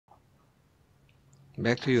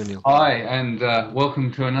Back to you, Neil. Hi, and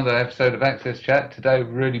welcome to another episode of AXSChat. Today, we're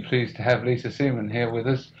really pleased to have Lisa Seeman here with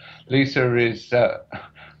us. Lisa is a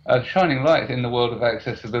shining light in the world of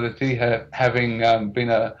accessibility, having been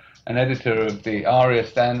an editor of the ARIA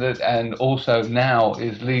standard and also now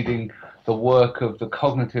is leading the work of the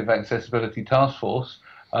Cognitive Accessibility Task Force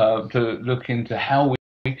to look into how we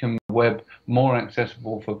can make the web more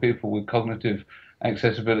accessible for people with cognitive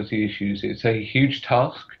accessibility issues. It's a huge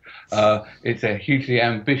task. It's a hugely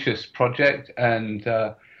ambitious project, and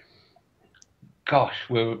gosh,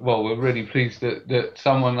 we're really pleased that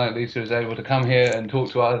someone like Lisa is able to come here and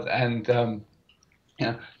talk to us and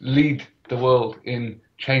lead the world in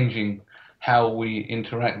changing how we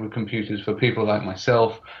interact with computers for people like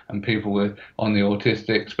myself and people with on the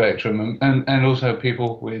autistic spectrum and also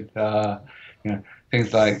people with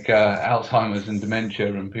things like Alzheimer's and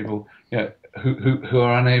dementia and people who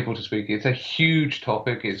are unable to speak. It's a huge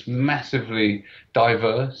topic. It's massively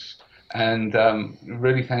diverse, and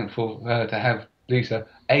really thankful to have Lisa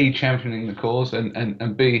A, championing the cause,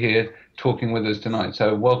 and B, here talking with us tonight.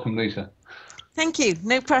 So welcome, Lisa. Thank you.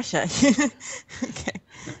 No pressure. Okay.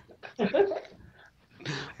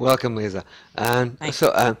 Welcome, Lisa. And Thanks.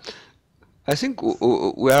 so I think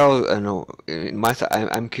we are all, in my side,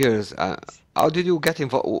 I'm curious. How did you get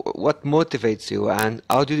involved? What motivates you, and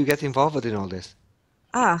how did you get involved in all this?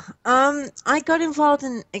 I got involved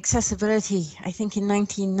in accessibility, I think in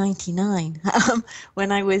 1999,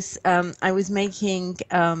 when I was making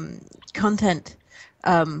content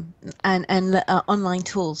and online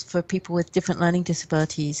tools for people with different learning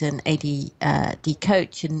disabilities and ADD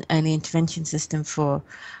coach and early intervention system for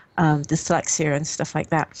dyslexia and stuff like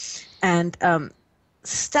that. And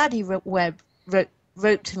Study Web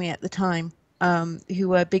wrote to me at the time, who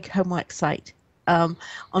were a big homework site, on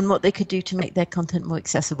what they could do to make their content more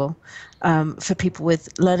accessible for people with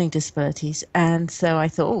learning disabilities. And so I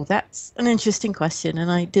thought, oh, that's an interesting question.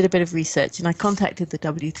 And I did a bit of research and I contacted the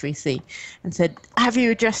W3C and said, have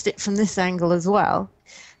you addressed it from this angle as well?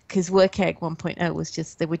 Because WCAG 1.0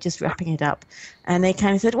 was they were just wrapping it up. And they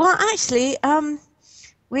kind of said, well, actually,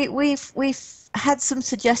 we've had some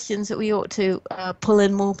suggestions that we ought to pull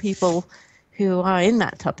in more people who are in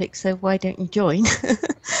that topic, so why don't you join?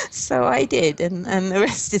 So I did, and the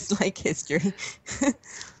rest is like history.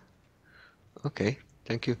 Okay,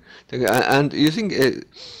 thank you. Thank you. And you think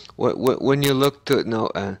when you look to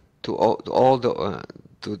to all the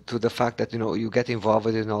to the fact that you get involved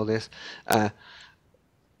in all this, do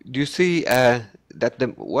you see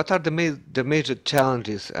that what are the major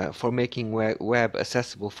challenges for making web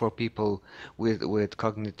accessible for people with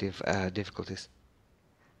cognitive difficulties?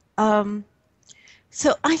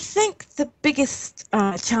 So I think the biggest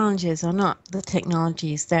challenges are not the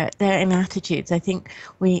technologies, they're in attitudes. I think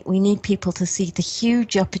we need people to see the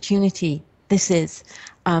huge opportunity this is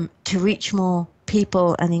to reach more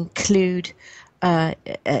people and include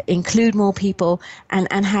more people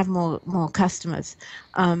and have more customers,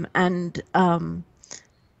 and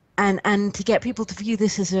to get people to view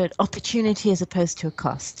this as an opportunity as opposed to a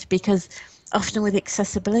cost, because often with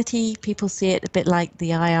accessibility, people see it a bit like the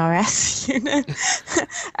IRS,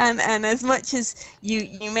 and as much as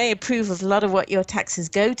you may approve of a lot of what your taxes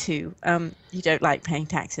go to, you don't like paying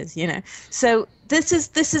taxes, So this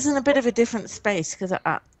is in a bit of a different space because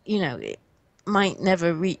it might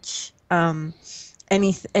never reach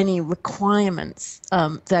any requirements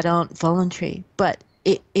that aren't voluntary, but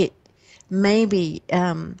it may be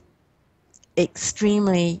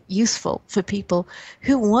extremely useful for people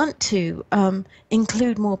who want to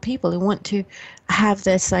include more people, who want to have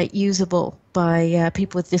their site usable by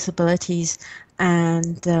people with disabilities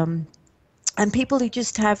and people who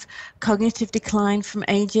just have cognitive decline from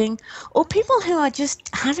aging, or people who are just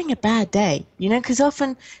having a bad day, because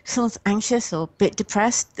often someone's anxious or a bit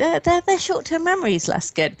depressed, their short-term memory is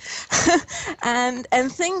less good. and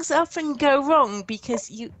things often go wrong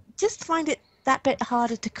because you just find it that bit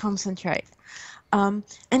harder to concentrate. And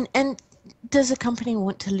does a company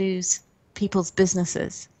want to lose people's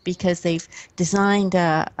businesses because they've designed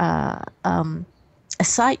a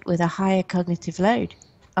site with a higher cognitive load?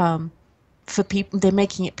 For people, they're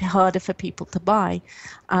making it harder for people to buy.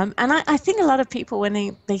 And I think a lot of people, when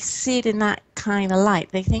they see it in that kind of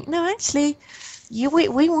light, they think, no, actually,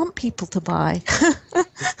 we want people to buy,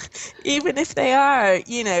 even if they are,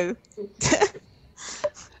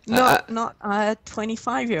 not a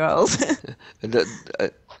 25-year-old.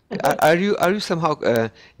 Are you somehow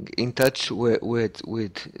in touch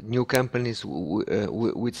with new companies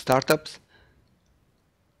with startups?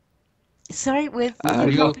 Sorry, with Are new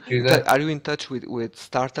We you lost companies? you there. are you in touch with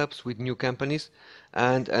startups, with new companies?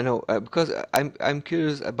 And I know because I'm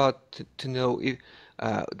curious about to know if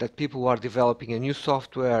that people who are developing a new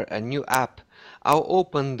software, a new app, how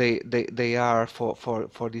open they are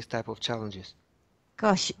for these type of challenges.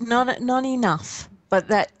 Gosh, not enough. But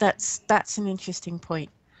that's an interesting point.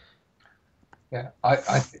 Yeah,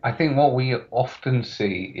 I think what we often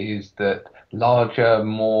see is that larger,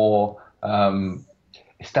 more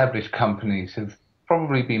established companies have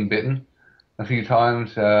probably been bitten a few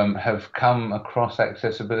times, have come across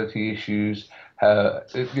accessibility issues.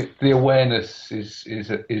 The awareness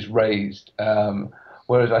is raised,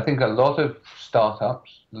 whereas I think a lot of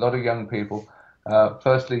startups, a lot of young people,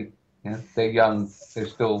 firstly, they're young, they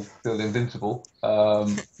still feel invincible.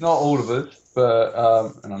 Not all of us, but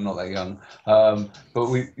and I'm not that young. But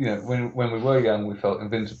when we were young, we felt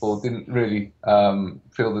invincible, didn't really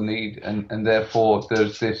feel the need, and therefore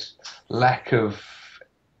there's this lack of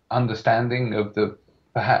understanding of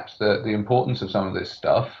perhaps the importance of some of this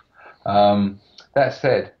stuff. That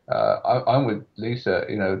said, I'm with Lisa.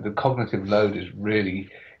 The cognitive load is really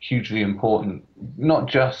hugely important, not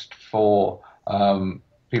just for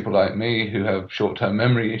people like me who have short-term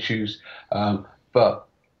memory issues, but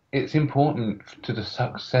it's important to the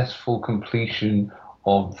successful completion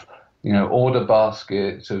of order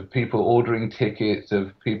baskets, of people ordering tickets,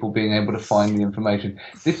 of people being able to find the information.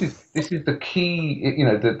 This is the key.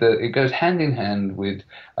 It goes hand in hand with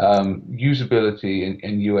usability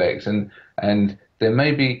and UX, and there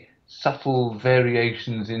may be subtle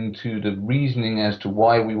variations into the reasoning as to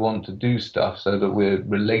why we want to do stuff, so that we're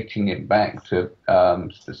relating it back to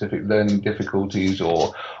specific learning difficulties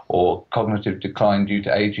or cognitive decline due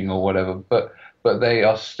to aging or whatever. But they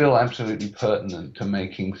are still absolutely pertinent to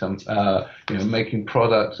making making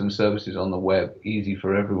products and services on the web easy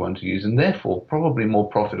for everyone to use, and therefore probably more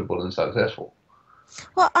profitable and successful.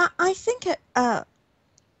 Well, I think a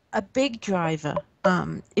big driver,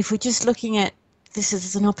 if we're just looking at this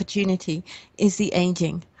as an opportunity, is the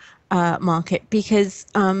aging market, because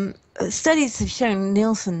studies have shown,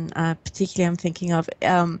 Nielsen particularly I'm thinking of,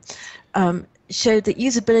 showed that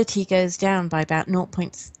usability goes down by about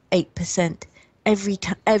 0.8%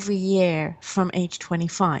 every year from age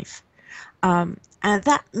 25. And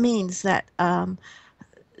that means that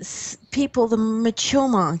people, the mature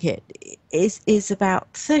market is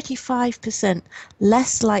about 35%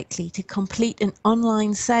 less likely to complete an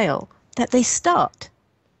online sale that they start.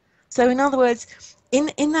 So in other words,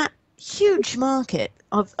 in that huge market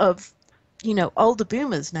of older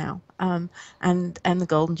boomers now, and the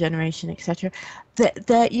golden generation, etc.,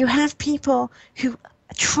 that you have people who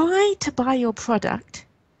try to buy your product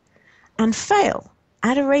and fail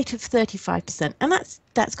at a rate of 35%, and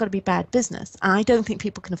that's got to be bad business. I don't think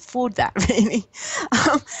people can afford that, really.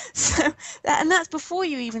 And that's before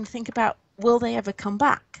you even think about, will they ever come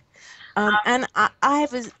back? And I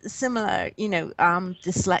have a similar,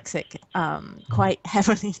 dyslexic, quite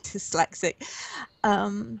heavily dyslexic,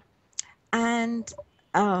 and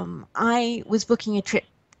I was booking a trip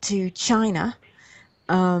to China,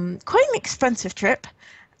 quite an expensive trip.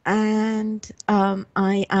 And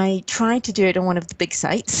I tried to do it on one of the big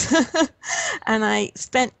sites, and I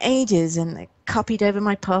spent ages and I copied over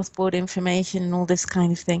my passport information and all this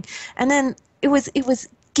kind of thing. And then it was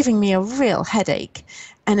giving me a real headache.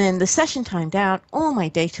 And then the session timed out, all my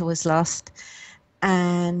data was lost,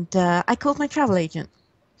 and I called my travel agent.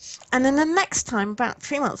 And then the next time, about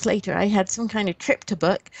 3 months later, I had some kind of trip to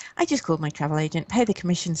book. I just called my travel agent, paid the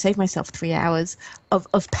commission, saved myself 3 hours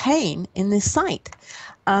of pain in this site.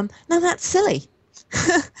 Now that's silly.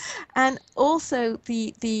 And also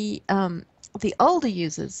the older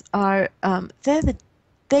users are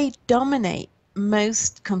they dominate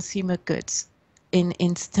most consumer goods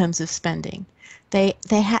in terms of spending. They're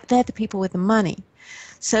the people with the money.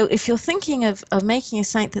 So if you're thinking of making a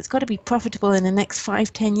site that's got to be profitable in the next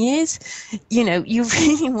 5-10 years, you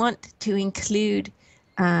really want to include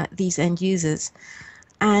these end users.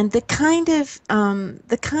 And the kind of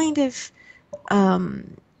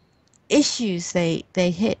issues they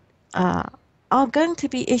hit are going to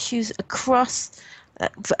be issues across.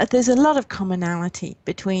 There's a lot of commonality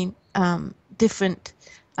between different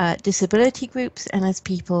disability groups, and as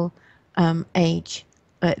people age,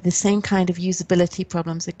 the same kind of usability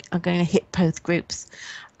problems are going to hit both groups.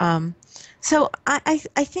 So I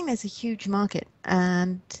think there's a huge market,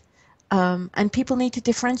 and people need to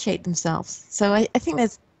differentiate themselves. So I think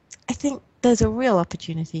there's a real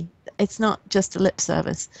opportunity. It's not just a lip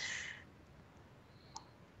service.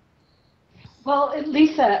 Well,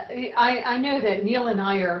 Lisa, I know that Neil and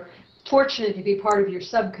I are fortunate to be part of your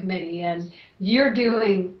subcommittee, and you're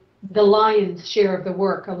doing the lion's share of the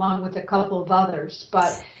work, along with a couple of others.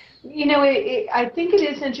 But you know, I think it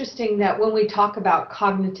is interesting that when we talk about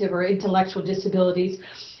cognitive or intellectual disabilities,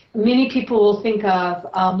 many people will think of,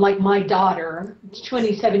 like my daughter,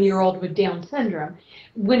 27-year-old with Down syndrome,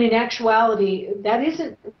 when in actuality, that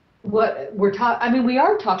isn't what we're talking. I mean, we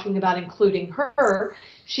are talking about including her.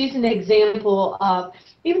 She's an example of,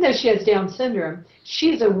 even though she has Down syndrome,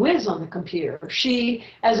 she's a whiz on the computer. She,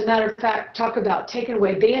 as a matter of fact, talk about taking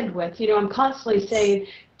away bandwidth. You know, I'm constantly saying,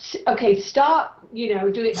 okay, stop, you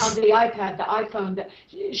know, doing on the iPad, the iPhone.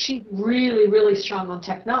 She's really, really strong on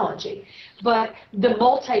technology. But the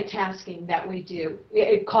multitasking that we do,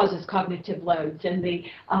 it causes cognitive loads. And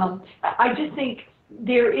I just think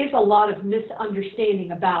there is a lot of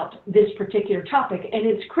misunderstanding about this particular topic, and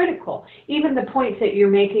it's critical. Even the points that you're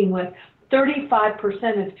making with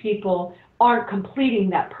 35% of people aren't completing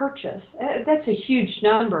that purchase. That's a huge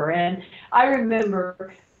number. And I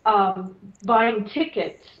remember buying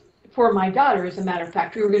tickets for my daughter, as a matter of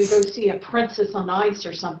fact. We were going to go see a Princess on Ice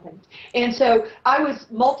or something. And so I was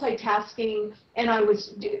multitasking, and I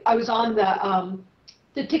was on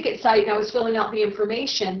the ticket site, and I was filling out the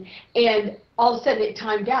information, and all of a sudden it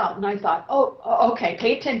timed out, and I thought, oh, okay,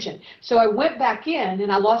 pay attention. So I went back in,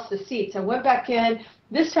 and I lost the seats. I went back in.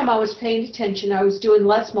 This time I was paying attention. I was doing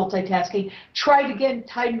less multitasking. Tried again,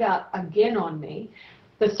 timed out again on me.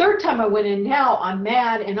 The third time I went in, now I'm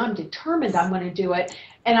mad, and I'm determined I'm going to do it.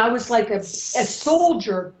 And I was like a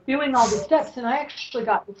soldier doing all the steps, and I actually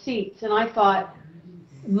got the seats. And I thought,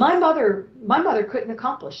 my mother couldn't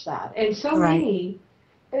accomplish that. And so many,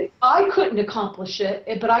 I couldn't accomplish it,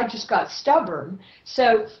 but I just got stubborn.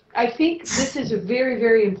 So I think this is a very,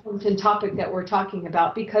 very important topic that we're talking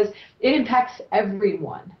about, because it impacts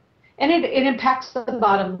everyone. And it impacts the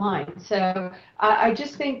bottom line. So I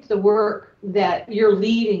just think the work that you're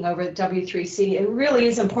leading over at W3C, it really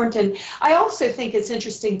is important. I also think it's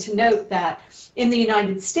interesting to note that in the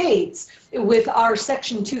United States, with our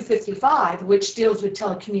Section 255, which deals with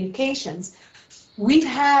telecommunications,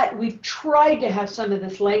 we've tried to have some of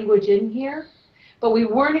this language in here, but we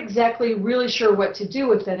weren't exactly really sure what to do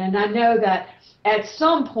with it. And I know that at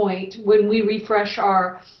some point, when we refresh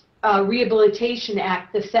our Rehabilitation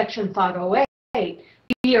Act, the Section 508,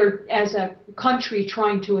 we are, as a country,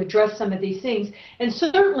 trying to address some of these things, and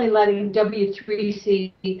certainly letting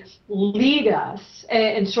W3C lead us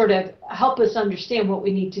and sort of help us understand what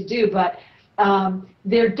we need to do. But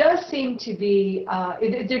there does seem to be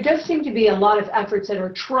a lot of efforts that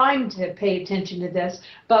are trying to pay attention to this,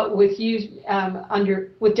 but with you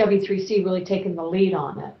with W3C really taking the lead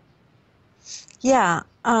on it. Yeah.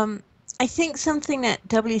 I think something that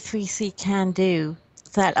W3C can do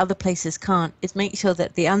that other places can't is make sure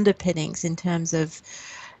that the underpinnings in terms of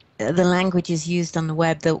the languages used on the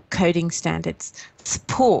web, the coding standards,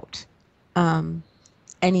 support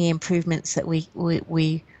any improvements that we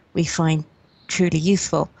find truly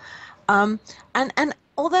useful. And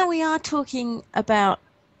although we are talking about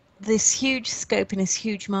this huge scope and this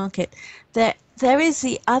huge market, there is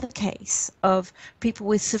the other case of people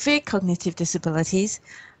with severe cognitive disabilities.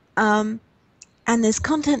 And there's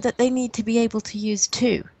content that they need to be able to use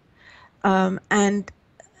too, and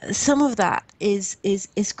some of that is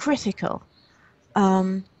critical,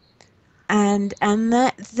 and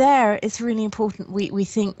that there is really important. We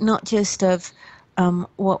think not just of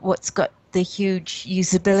what's got the huge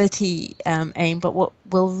usability aim, but what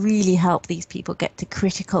will really help these people get to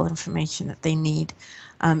critical information that they need,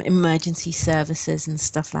 emergency services and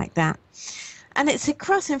stuff like that. And it's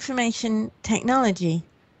across information technology.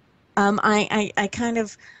 I kind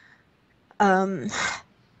of I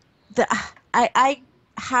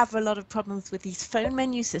have a lot of problems with these phone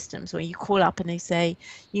menu systems where you call up and they say,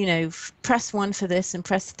 you know, press 1 for this and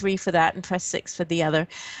press 3 for that and press 6 for the other,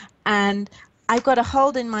 and I've got to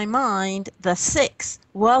hold in my mind the 6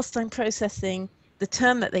 whilst I'm processing the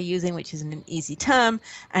term that they're using, which isn't an easy term,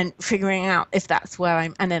 and figuring out if that's where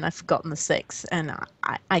and then I've forgotten the 6, and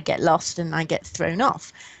I get lost and I get thrown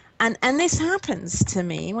off. And this happens to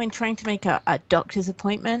me when trying to make a doctor's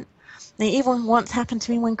appointment. It even once happened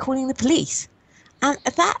to me when calling the police. And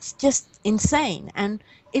that's just insane. And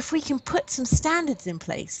if we can put some standards in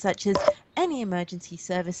place, such as any emergency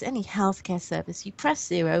service, any healthcare service, you press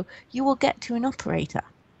 0, you will get to an operator.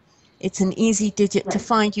 It's an easy digit to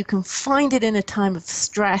find. You can find it in a time of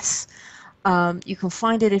stress. You can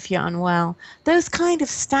find it if you're unwell. Those kind of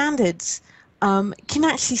standards can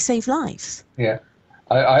actually save lives. Yeah.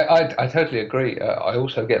 I totally agree. I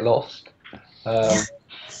also get lost. The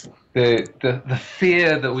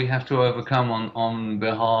fear that we have to overcome on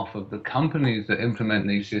behalf of the companies that implement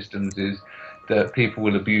these systems is that people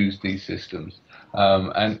will abuse these systems.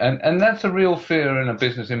 And that's a real fear and a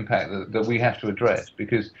business impact that we have to address,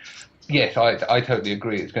 because yes, I totally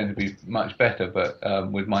agree it's going to be much better, but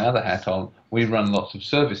with my other hat on, we run lots of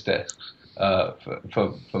service desks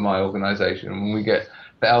for my organisation, and we get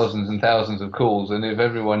thousands and thousands of calls, and if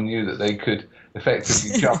everyone knew that they could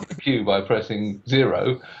effectively jump the queue by pressing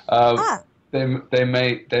 0, they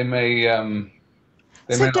may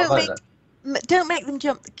So not like that. don't make them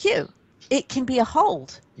jump the queue. It can be a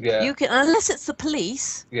hold. Yeah. You can, unless it's the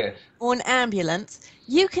police Yes. or an ambulance,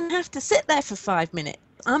 you can have to sit there for 5 minutes.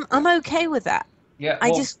 I'm okay with that. Yeah. I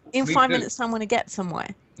well, just in me 5 too. minutes I want to get somewhere.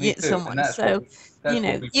 Me Get too. someone. And that's So what you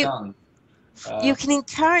know we've done. you can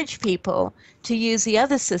encourage people to use the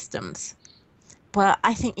other systems, but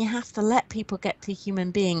I think you have to let people get to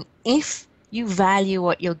human being if you value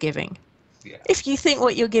what you're giving. Yeah. If you think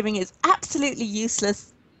what you're giving is absolutely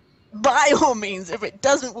useless, by all means, if it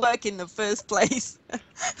doesn't work in the first place,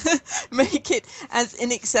 make it as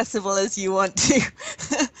inaccessible as you want to.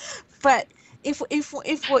 But if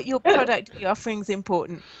what your product you're offering is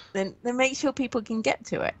important, then make sure people can get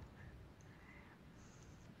to it.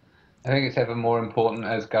 I think it's ever more important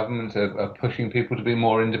as governments are pushing people to be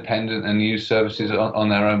more independent and use services on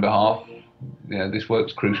their own behalf. This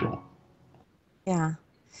work's crucial. Yeah.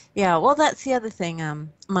 Yeah, well, that's the other thing.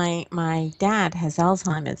 My dad has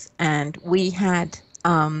Alzheimer's, and we had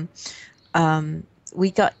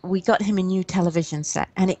we got him a new television set,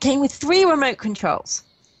 and it came with 3 remote controls,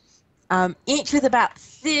 each with about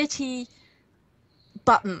 30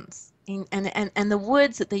 buttons. And the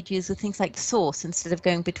words that they'd use were things like source. Instead of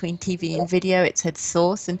going between TV and video, it said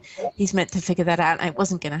source, and he's meant to figure that out, and it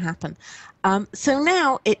wasn't going to happen. So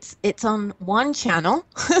now it's on one channel,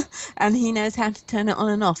 and he knows how to turn it on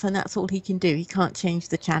and off, and that's all he can do. He can't change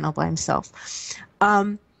the channel by himself.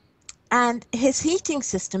 And his heating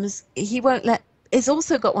system is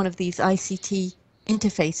also got one of these ICT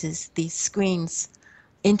interfaces, these screens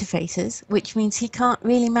interfaces, which means he can't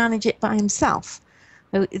really manage it by himself.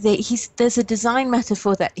 There's a design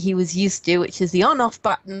metaphor that he was used to, which is the on-off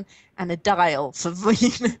button and a dial for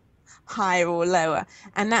volume higher or lower,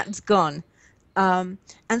 and that's gone. And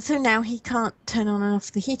so now he can't turn on and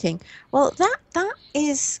off the heating. Well, that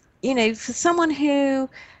is, for someone who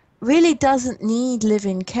really doesn't need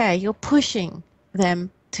live-in care, you're pushing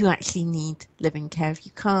them to actually need live-in care. If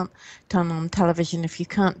you can't turn on television, if you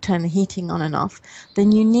can't turn the heating on and off,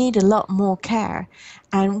 then you need a lot more care.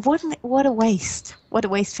 And what a waste. What a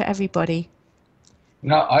waste for everybody.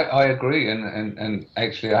 No, I agree, and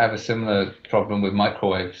actually I have a similar problem with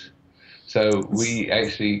microwaves. So we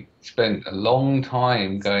actually spent a long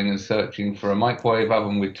time going and searching for a microwave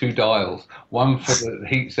oven with 2 dials, one for the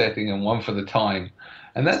heat setting and one for the time.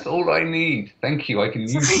 And that's all I need. Thank you, I can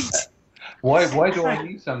use that. Why do I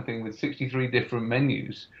need something with 63 different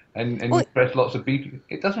menus and you press lots of beep?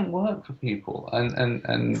 It doesn't work for people.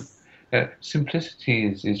 And simplicity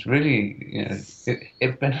is really,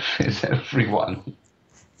 it benefits everyone.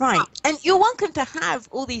 Right, and you're welcome to have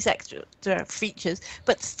all these extra features,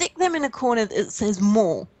 but stick them in a corner that says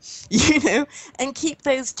more, and keep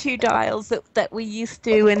those 2 dials that we used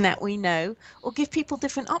to and that we know, or give people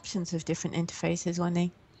different options of different interfaces when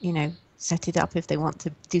they, set it up if they want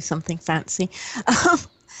to do something fancy.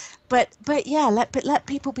 But yeah, let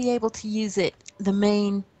people be able to use it, the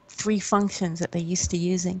main 3 functions that they're used to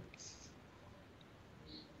using.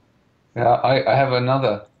 Yeah, I have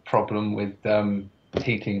another problem with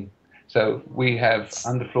heating. So we have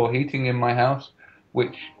underfloor heating in my house,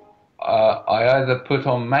 which I either put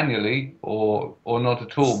on manually or not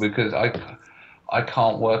at all, because I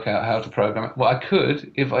can't work out how to program it. Well, I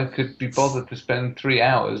could if I could be bothered to spend 3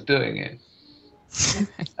 hours doing it.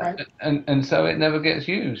 and so it never gets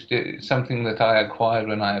used. It's something that I acquired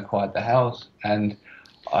when I acquired the house, and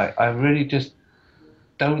I really just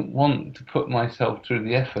don't want to put myself through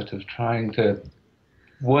the effort of trying to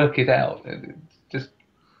work it out. Just,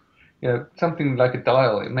 something like a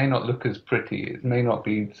dial, it may not look as pretty, it may not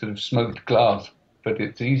be sort of smoked glass, but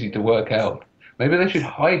it's easy to work out. Maybe they should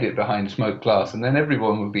hide it behind smoked glass, and then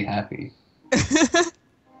everyone would be happy.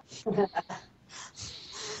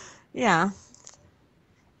 Yeah.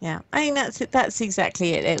 I mean, that's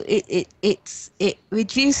exactly it. It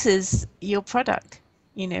reduces your product.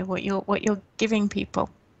 What you're giving people.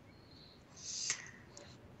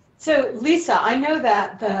 So, Lisa, I know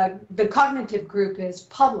that the cognitive group is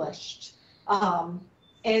published, and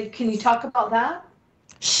can you talk about that?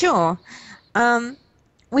 Sure.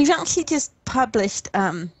 We've actually just published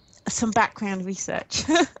some background research,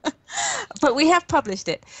 but we have published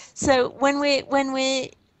it. So when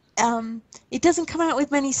we it doesn't come out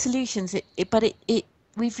with many solutions. But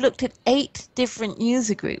we've looked at 8 different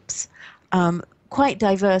user groups, quite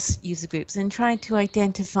diverse user groups and trying to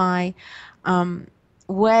identify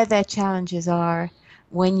where their challenges are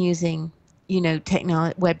when using,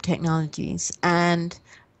 web technologies, and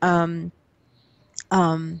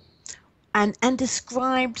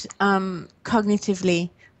described cognitively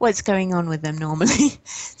what's going on with them normally,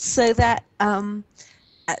 so that and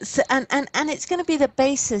it's going to be the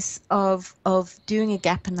basis of doing a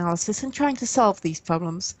gap analysis and trying to solve these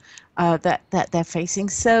problems that they're facing.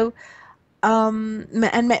 So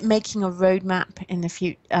making a roadmap in the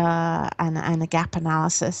future, and a gap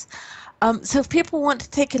analysis. So if people want to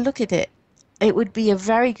take a look at it, it would be a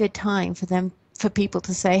very good time for people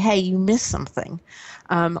to say, hey, you missed something,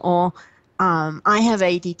 or I have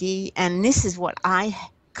ADD and this is what I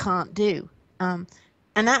can't do.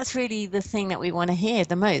 And that's really the thing that we want to hear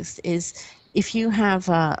the most, is if you have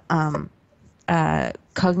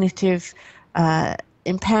cognitive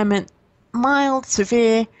impairment, mild,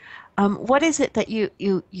 severe, what is it that you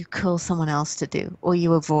call someone else to do, or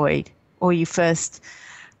you avoid, or you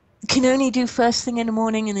can only do first thing in the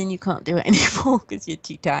morning and then you can't do it anymore because you're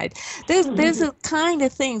too tired? Those are the kind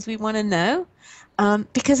of things we want to know,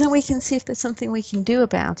 because then we can see if there's something we can do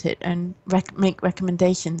about it and make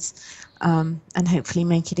recommendations, and hopefully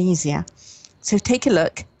make it easier. So take a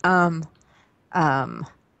look. Can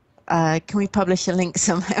we publish a link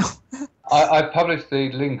somehow? I published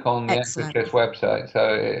the link on the Excellent. AXSChat website,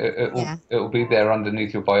 so it will be there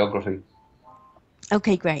underneath your biography.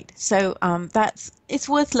 Okay, great. So it's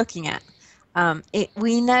worth looking at.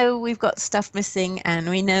 We know we've got stuff missing, and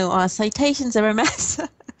we know our citations are a mess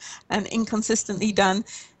and inconsistently done,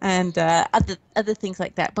 and other things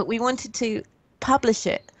like that. But we wanted to publish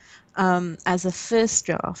it as a first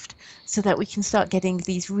draft, so that we can start getting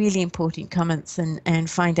these really important comments and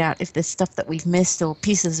find out if there's stuff that we've missed or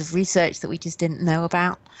pieces of research that we just didn't know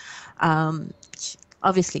about, which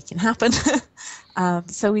obviously can happen.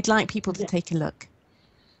 So we'd like people to take a look.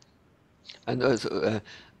 And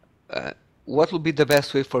what will be the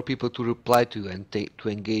best way for people to reply to and to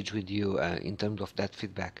engage with you in terms of that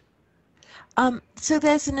feedback? So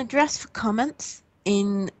there's an address for comments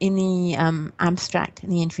in the abstract, in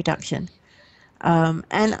the introduction,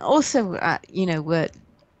 and also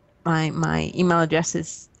my email address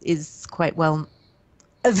is quite well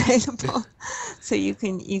available, so you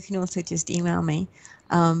can also just email me.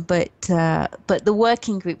 But the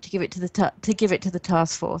working group, to give it to the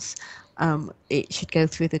task force, it should go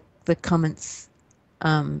through the comments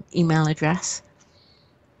email address.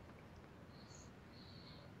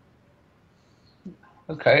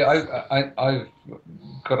 Okay, I've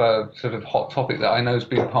got a sort of hot topic that I know has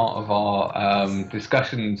been part of our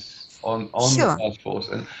discussions on Sure. the task force,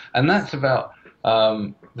 and that's about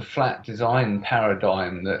the flat design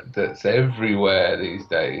paradigm that's everywhere these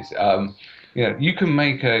days. You can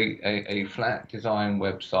make a flat design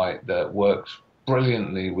website that works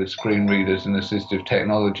brilliantly with screen readers and assistive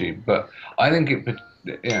technology, but I think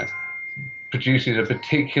it produces a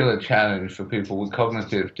particular challenge for people with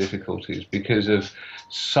cognitive difficulties because of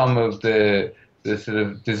some of the sort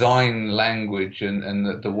of design language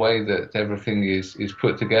and the way that everything is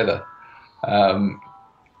put together.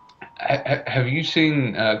 Have you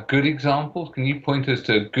seen good examples? Can you point us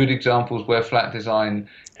to good examples where flat design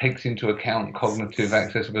takes into account cognitive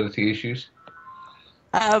accessibility issues?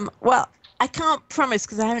 Well, I can't promise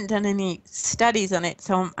because I haven't done any studies on it,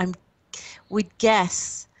 so I would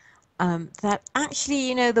guess that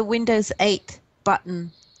actually, the Windows 8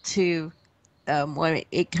 button to where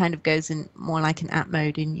it kind of goes in more like an app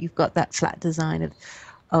mode, and you've got that flat design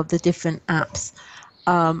of the different apps.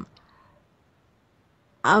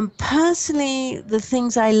 Personally, the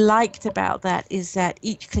things I liked about that is that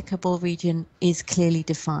each clickable region is clearly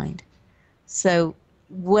defined. So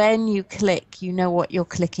when you click, you know what you're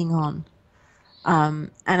clicking on. And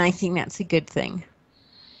I think that's a good thing.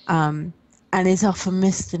 And is often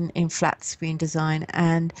missed in flat screen design,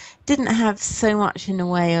 and didn't have so much in the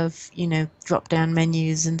way of drop down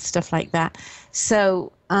menus and stuff like that.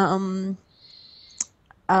 So I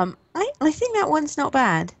think that one's not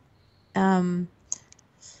bad.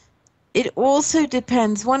 It also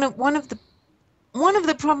depends. One of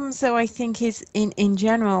the problems, though, I think is in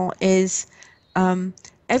general is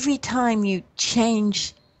every time you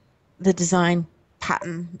change the design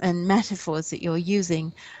pattern and metaphors that you're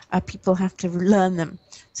using, people have to learn them.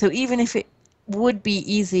 So even if it would be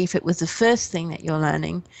easy if it was the first thing that you're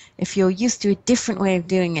learning, if you're used to a different way of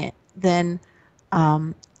doing it, then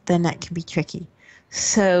that can be tricky.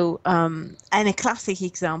 So and a classic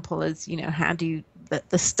example is how do you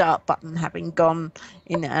the start button having gone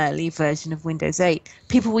in the early version of Windows 8,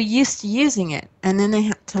 people were used to using it, and then they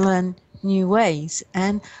had to learn new ways.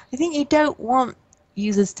 And I think you don't want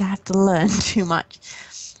users to have to learn too much.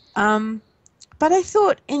 But I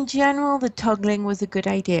thought in general the toggling was a good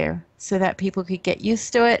idea so that people could get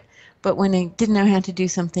used to it, but when they didn't know how to do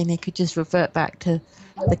something, they could just revert back to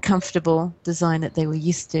the comfortable design that they were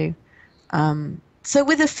used to. So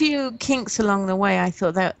with a few kinks along the way, I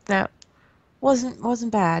thought that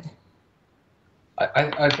wasn't bad.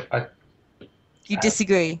 You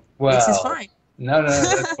disagree, which is Well, fine. no,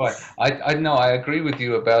 that's fine. I know I agree with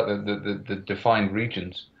you about the defined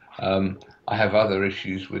regions. I have other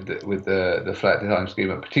issues with the flat design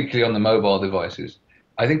schema, particularly on the mobile devices.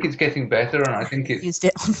 I think it's getting better, and I think it's Used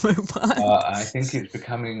it on mobile. I think it's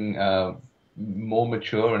becoming more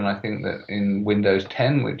mature, and I think that in Windows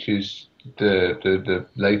 10, which is the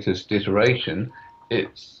latest iteration,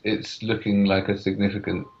 it's looking like a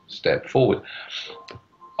significant step forward.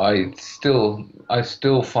 I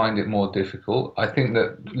still find it more difficult. I think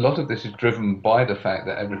that a lot of this is driven by the fact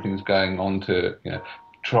that everything's going on to,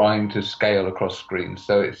 trying to scale across screens.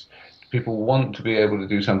 So it's people want to be able to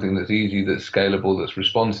do something that's easy, that's scalable, that's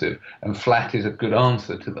responsive, and flat is a good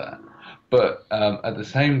answer to that. But at the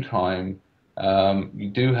same time, you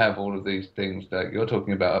do have all of these things that you're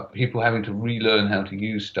talking about, people having to relearn how to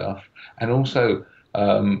use stuff, and also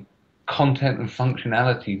content and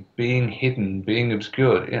functionality being hidden, being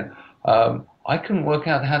obscured. I couldn't work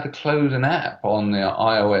out how to close an app on the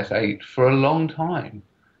iOS 8 for a long time.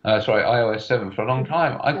 Sorry, iOS 7 for a long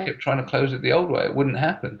time. I kept trying to close it the old way. It wouldn't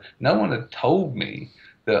happen. No one had told me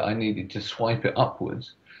that I needed to swipe it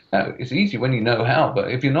upwards. Now, it's easy when you know how, but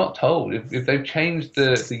if you're not told, if they've changed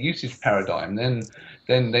the usage paradigm, then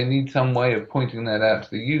they need some way of pointing that out to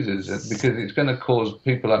the users, because it's going to cause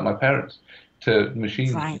people like my parents to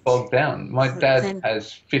machines Right. bogged down. My So dad then-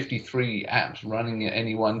 has 53 apps running at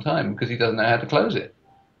any one time because he doesn't know how to close it.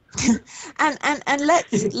 and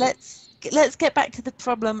let's get back to the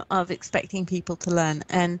problem of expecting people to learn.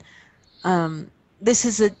 And this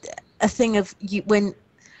is a thing of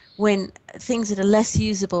when things that are less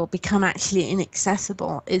usable become actually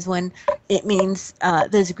inaccessible, is when it means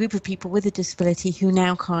there's a group of people with a disability who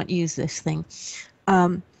now can't use this thing.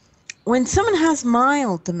 When someone has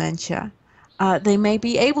mild dementia, they may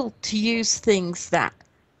be able to use things that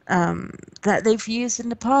they've used in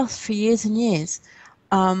the past for years and years,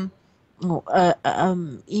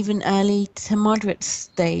 even early to moderate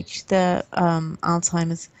stage, the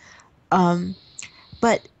Alzheimer's.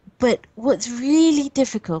 But what's really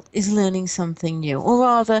difficult is learning something new, or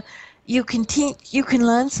rather, you can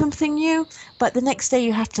learn something new, but the next day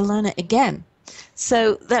you have to learn it again.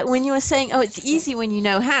 So that when you were saying, oh, it's easy when you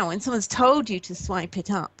know how, and someone's told you to swipe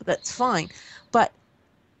it up, that's fine.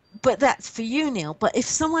 But that's for you, Neil. But if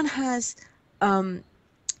someone has,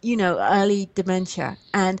 early dementia,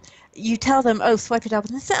 and you tell them, oh, swipe it up,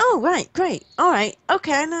 and they say, oh, right, great, all right,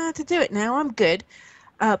 okay, I know how to do it now, I'm good.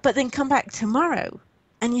 But then come back tomorrow,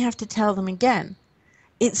 and you have to tell them again.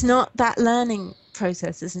 It's not that learning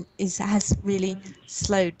process has really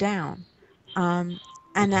slowed down, and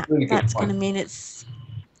that's going to mean it's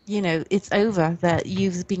over. That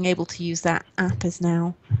you being able to use that app is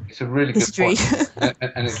now It's a really history. good point,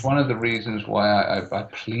 and it's one of the reasons why I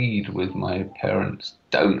plead with my parents: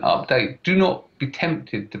 don't update. Do not be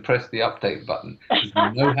tempted to press the update button, because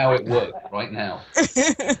you know how it works right now.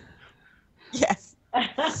 Yes.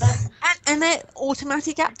 And they're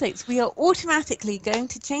automatic updates. We are automatically going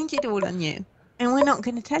to change it all on you, and we're not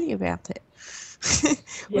going to tell you about it.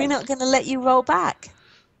 We're not going to let you roll back.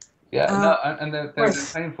 Yeah, no, and they're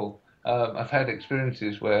painful. I've had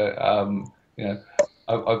experiences where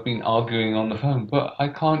I've been arguing on the phone, but I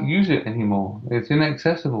can't use it anymore. It's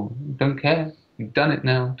inaccessible. Don't care. You've done it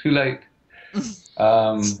now. Too late. It's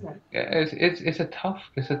a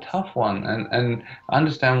tough one, and I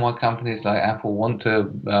understand why companies like Apple want to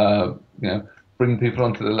bring people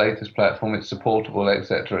onto the latest platform. It's supportable,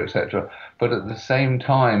 etc., etc. But at the same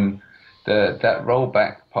time, that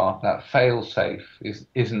rollback path, that fail safe,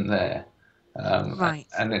 isn't there. Right.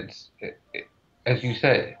 And it's as you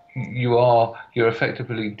said, you're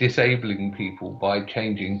effectively disabling people by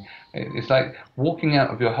changing. It's like walking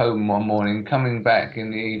out of your home one morning, coming back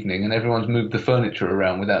in the evening, and everyone's moved the furniture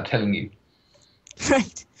around without telling you.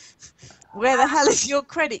 Right. Where the hell is your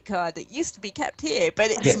credit card? It used to be kept here,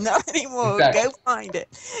 but it's not anymore. Exactly. Go find it.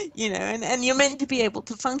 And you're meant to be able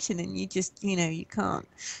to function, and you just, you can't.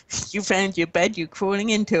 You found your bed, you're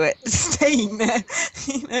crawling into it, staying there,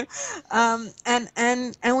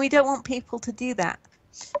 and we don't want people to do that.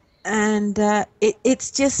 And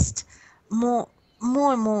it's just more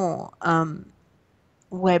and more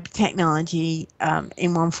web technology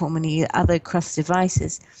in one form or the other across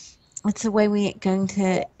devices. It's the way we're going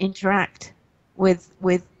to interact with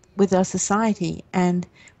with our society, and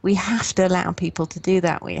we have to allow people to do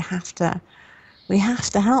that. We have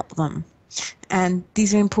to help them, and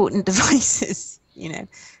these are important devices, you know.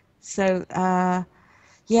 So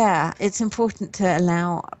yeah, it's important to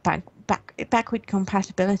allow backward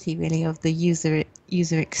compatibility, really, of the user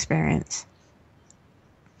experience.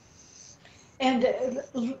 And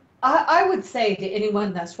I would say to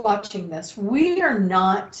anyone that's watching this, we are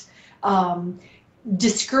not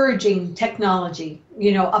discouraging technology,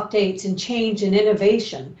 you know, updates and change and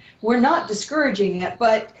innovation. We're not discouraging it,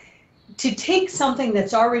 but to take something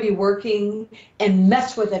that's already working and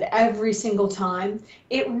mess with it every single time,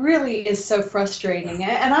 it really is so frustrating.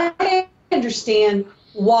 And I understand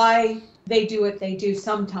why they do what they do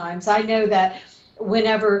sometimes. I know that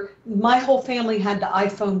whenever my whole family had the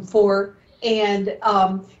iPhone 4 and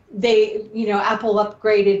they, you know, Apple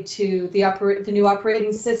upgraded to the new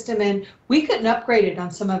operating system, and we couldn't upgrade it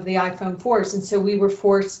on some of the iPhone 4s, and so we were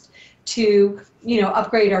forced to, you know,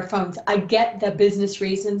 upgrade our phones. I get the business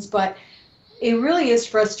reasons, but it really is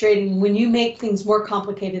frustrating when you make things more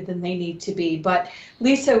complicated than they need to be. But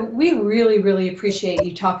Lisa, we really, really appreciate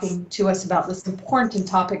you talking to us about this important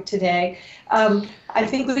topic today. I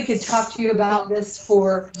think we could talk to you about this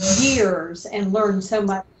for years and learn so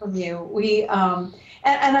much from you.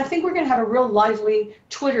 And I think we're going to have a real lively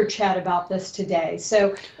Twitter chat about this today.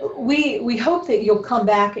 So we hope that you'll come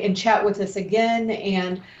back and chat with us again.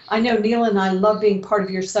 And I know Neil and I love being part of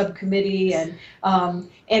your subcommittee, and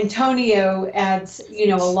Antonio adds, you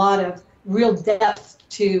know, a lot of real depth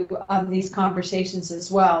to these conversations as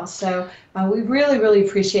well. So we really, really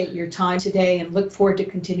appreciate your time today and look forward to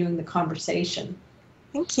continuing the conversation.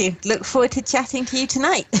 Thank you. Look forward to chatting to you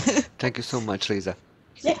tonight. Thank you so much, Lisa.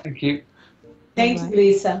 Yeah. Thank you. Thank you,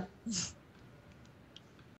 Lisa.